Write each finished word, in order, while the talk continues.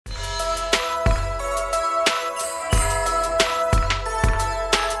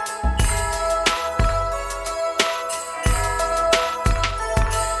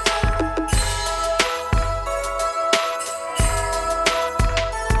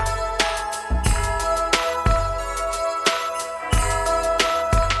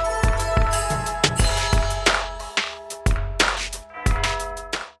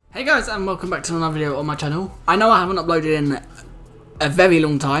guys, and welcome back to another video on my channel. I know I haven't uploaded in a very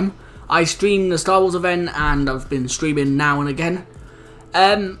long time. I streamed the Star Wars event and I've been streaming now and again.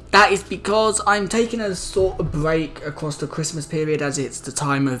 That is because I'm taking a sort of break across the Christmas period, as it's the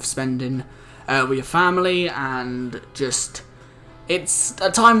time of spending with your family, and just it's a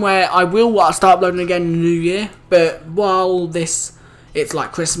time where I will start uploading again in the new year. But while it's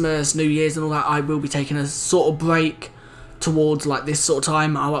like Christmas, New Year's and all that, I will be taking a sort of break towards like this sort of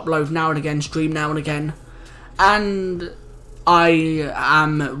time. I'll upload now and again, stream now and again, and I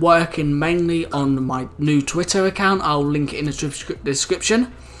am working mainly on my new Twitter account. I'll link it in the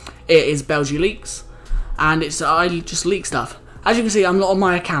description. It is Belgium Leaks, and I just leak stuff. As you can see, I'm not on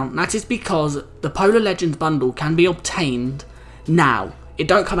my account. That is because the Polar Legends bundle can be obtained now. It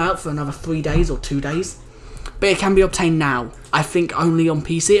don't come out for another 3 days or 2 days, but it can be obtained now. I think only on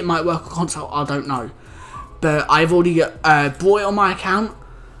PC. It might work on console, I don't know. But I've already brought it on my account,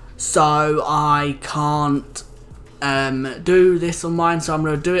 so I can't do this on mine. So I'm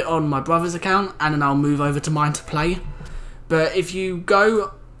going to do it on my brother's account, and then I'll move over to mine to play. But if you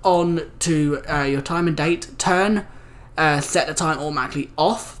go on to your time and date, set the time automatically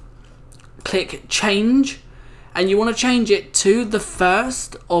off, click change, and you want to change it to the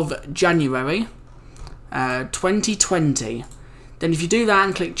 1st of January 2020. Then if you do that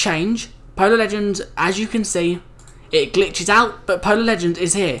and click change, Polar Legends, as you can see, it glitches out, but Polar Legends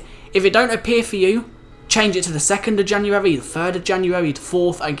is here. If it don't appear for you, change it to the 2nd of January, the 3rd of January, the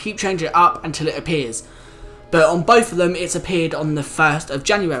 4th, and keep changing it up until it appears. But on both of them, it's appeared on the 1st of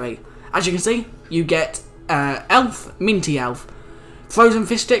January. As you can see, you get Elf, Minty Elf, Frozen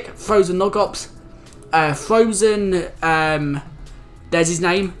Fish Stick, Frozen Nogops, Frozen, there's his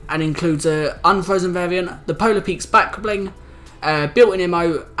name, and includes a unfrozen variant, the Polar Peaks back bling, built-in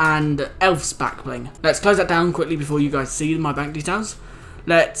emote, and Elf's back bling. Let's close that down quickly before you guys see my bank details.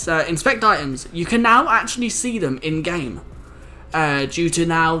 Let's inspect items. You can now actually see them in game, due to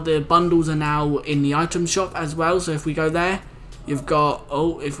now the bundles are now in the item shop as well. So if we go there, you've got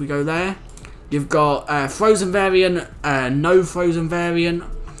you've got frozen variant, no frozen variant.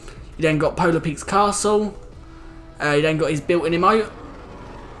 You then got Polar Peaks Castle. You then got his built-in emote.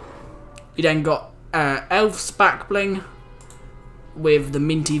 You then got Elf's back bling with the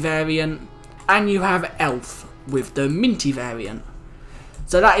minty variant, and you have Elf with the minty variant.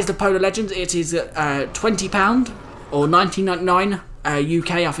 So that is the Polar Legends. It is £20 or $19.99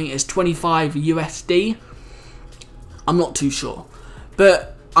 UK. I think it's 25 USD. I'm not too sure,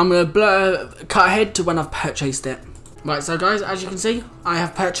 but I'm gonna cut ahead to when I've purchased it. Right, so guys, as you can see, I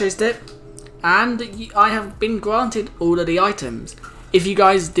have purchased it, and I have been granted all of the items. If you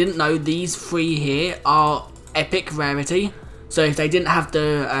guys didn't know, these 3 here are epic rarity. So if they didn't have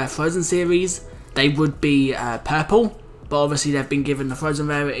the Frozen series, they would be purple. But obviously they've been given the Frozen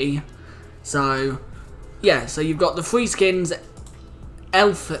rarity. So yeah, so you've got the 3 skins.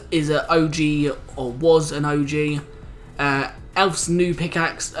 Elf is an OG, or was an OG. Elf's new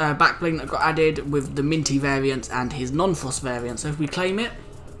pickaxe back bling that got added with the minty variant and his non-frost variant. So if we claim it,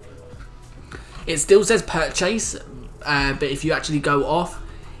 it still says purchase, but if you actually go off,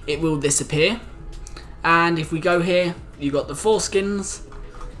 it will disappear. And if we go here, you got the 4 skins.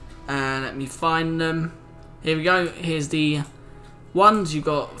 Let me find them. Here we go. Here's the ones you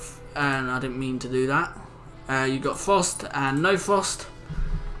got, and I didn't mean to do that. You got Frost and no Frost.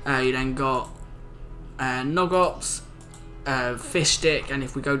 You then got Nogops, Fish Stick, and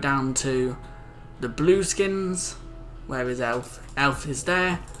if we go down to the blue skins, where is Elf? Elf is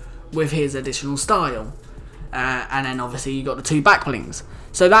there with his additional style. And then obviously you got the 2 back blings.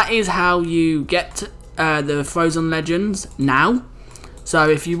 So that is how you get the Frozen Legends now. So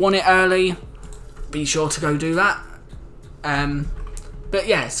if you want it early, be sure to go do that. But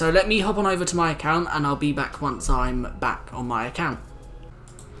yeah, so let me hop on over to my account, and I'll be back once I'm back on my account.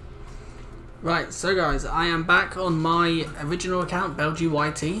 Right, so guys, I am back on my original account, Belgium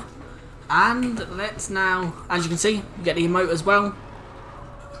YT, and let's now, as you can see, get the emote as well.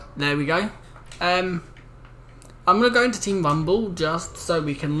 There we go. I'm going to go into Team Rumble just so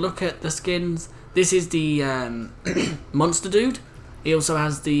we can look at the skins. This is the Monster Dude. He also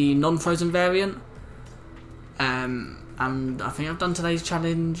has the non-frozen variant. And I think I've done today's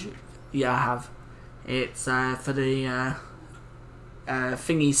challenge. Yeah, I have. It's for the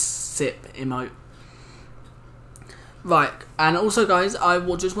thingy sip emote. Right, and also guys, I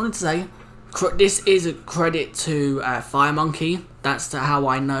just wanted to say, this is a credit to Fire Monkey. That's how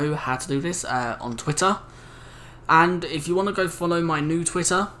I know how to do this on Twitter. And if you want to go follow my new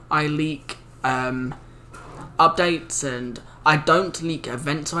Twitter, I leak updates, and I don't leak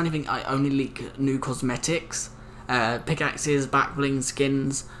events or anything. I only leak new cosmetics, pickaxes, back bling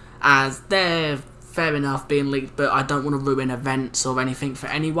skins, as they're fair enough being leaked, but I don't want to ruin events or anything for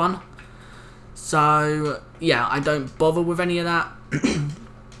anyone. So yeah, I don't bother with any of that.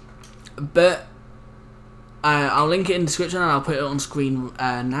 But I'll link it in the description and I'll put it on screen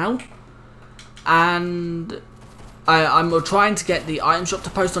now. And I'm trying to get the item shop to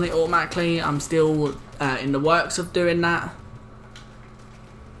post on it automatically. I'm still in the works of doing that.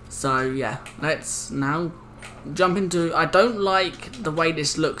 So yeah, let's now jump into... I don't like the way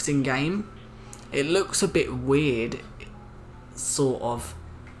this looks in game. It looks a bit weird, sort of.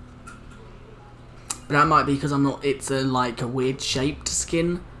 But that might be because I'm not... It's like a weird shaped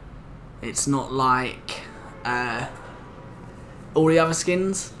skin. It's not like all the other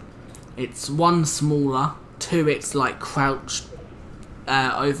skins. It's one smaller, two it's like crouched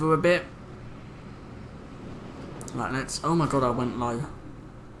over a bit. Right, let's... Oh my god, I went low.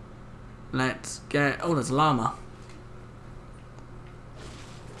 Let's get... Oh, there's a llama.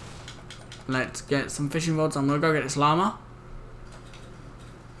 Let's get some fishing rods. I'm going to go get this llama.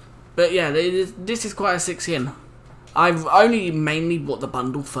 But yeah, this is quite a sick skin. I've only mainly bought the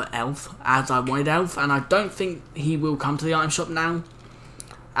bundle for Elf, as I wanted Elf. And I don't think he will come to the item shop now,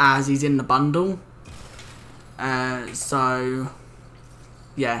 as he's in the bundle. So,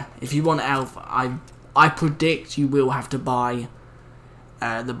 yeah, if you want Elf, I predict you will have to buy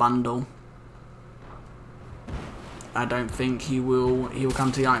the bundle. I don't think he will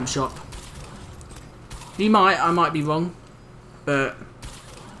come to the item shop. He might, I might be wrong, but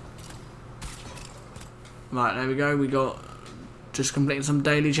right, there we go. We got just completed some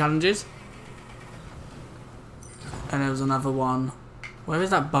daily challenges, and there was another one. Where is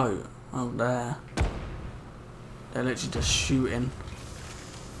that boat? Oh, there. They're literally just shooting.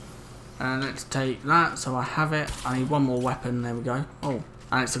 And let's take that, so I have it. I need one more weapon. There we go. Oh,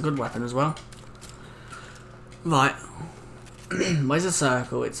 and it's a good weapon as well. Right. Where's the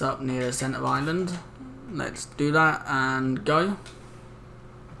circle? It's up near the centre island. Let's do that and go.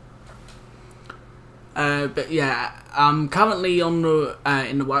 But yeah, I'm currently on the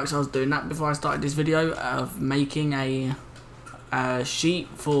in the works. I was doing that before I started this video of making a sheet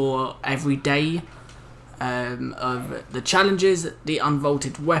for every day of the challenges, the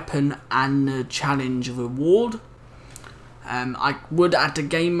unvaulted weapon, and the challenge reward. I would add the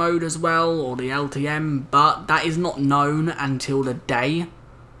game mode as well, or the LTM, but that is not known until the day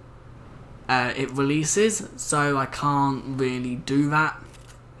it releases, so I can't really do that.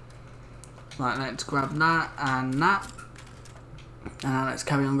 Right, let's grab that and that, and now let's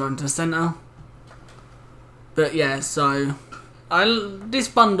carry on going to the centre. But yeah, so this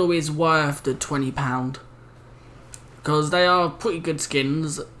bundle is worth the £20 because they are pretty good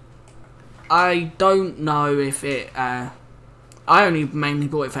skins. I don't know if it I only mainly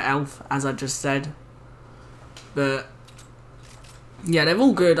bought it for Elf, as I just said, but yeah, they're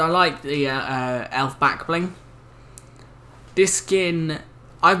all good. I like the Elf back bling. This skin,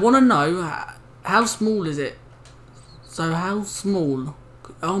 I want to know how small is it. So how small?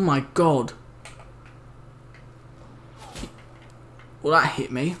 Oh my god! Well, that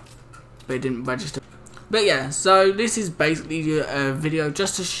hit me, but it didn't register. But yeah, so this is basically a video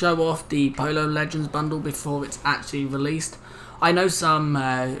just to show off the Polo Legends bundle before it's actually released. I know some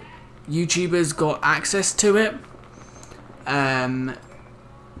YouTubers got access to it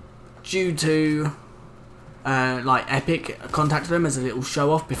due to like Epic contacted them as a little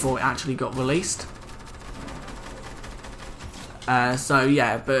show off before it actually got released. So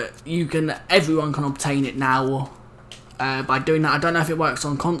yeah, but everyone can obtain it now by doing that. I don't know if it works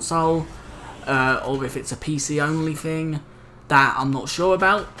on console or if it's a PC only thing. That I'm not sure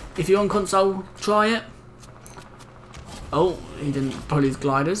about. If you're on console, try it. Oh, he didn't pull his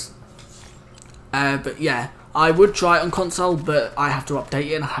gliders. But yeah, I would try it on console, but I have to update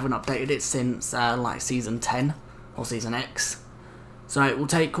it, and I haven't updated it since like Season 10 or Season X. So it will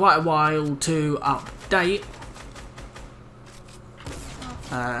take quite a while to update.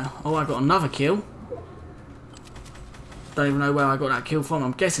 Oh, I got another kill. Don't even know where I got that kill from.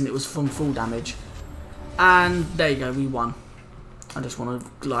 I'm guessing it was from full damage. And there you go, we won. I just want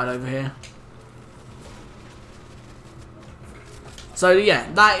to glide over here. So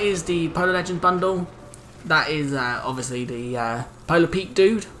yeah, that is the Polo Legends bundle. That is obviously the Polar Peak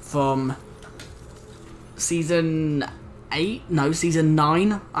dude from Season 8? No, Season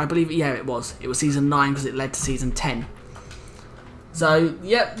 9. I believe, yeah, it was. It was Season 9 because it led to Season 10. So,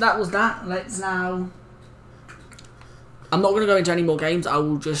 yep, that was that. Let's now... I'm not going to go into any more games. I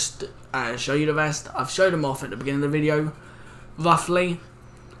will just show you the rest. I've showed them off at the beginning of the video, roughly.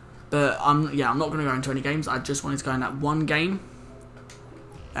 But, yeah, I'm not going to go into any games. I just wanted to go in that one game.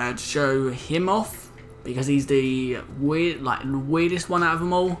 To show him off, because he's the weirdest one out of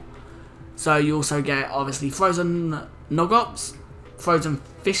them all. So you also get, obviously, frozen Nogops, frozen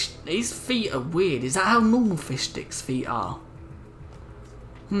fish. His feet are weird. Is that how normal fish sticks' feet are?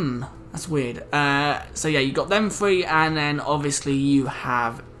 That's weird. So yeah, you got them 3, and then obviously you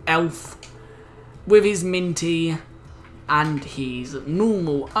have Elf with his minty and his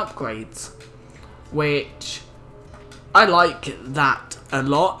normal upgrades, which I like that a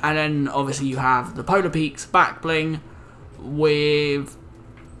lot. And then obviously you have the Polar Peaks back bling with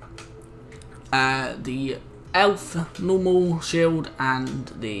the Elf normal shield and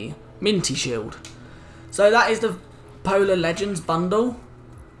the minty shield. So that is the Polar Legends bundle.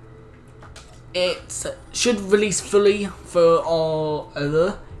 It should release fully for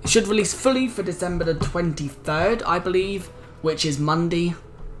December the 23rd, I believe, which is Monday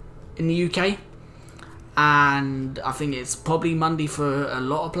in the UK. And I think it's probably Monday for a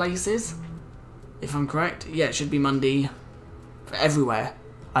lot of places, if I'm correct. Yeah, it should be Monday for everywhere.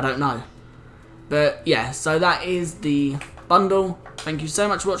 I don't know. But yeah, so that is the bundle. Thank you so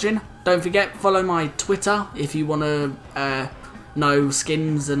much for watching. Don't forget, follow my Twitter if you want to know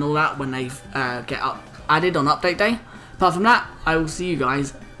skins and all that when they get added on update day. Apart from that, I will see you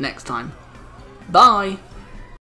guys next time. Bye!